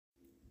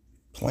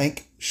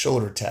plank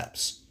shoulder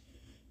taps.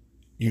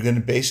 You're going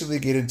to basically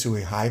get into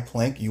a high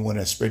plank. You want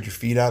to spread your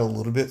feet out a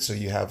little bit so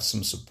you have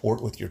some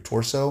support with your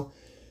torso.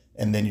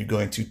 And then you're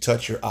going to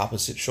touch your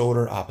opposite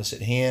shoulder,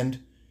 opposite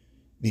hand.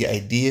 The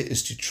idea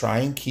is to try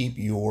and keep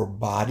your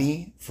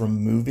body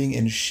from moving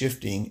and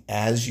shifting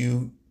as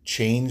you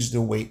change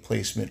the weight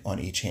placement on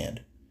each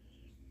hand.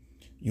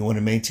 You want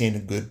to maintain a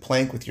good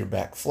plank with your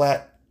back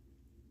flat,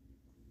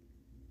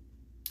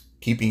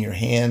 keeping your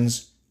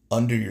hands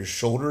under your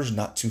shoulders,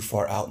 not too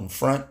far out in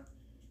front,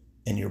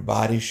 and your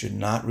body should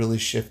not really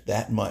shift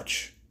that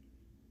much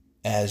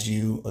as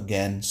you,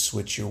 again,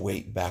 switch your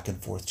weight back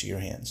and forth to your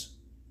hands.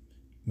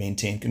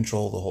 Maintain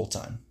control the whole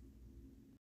time.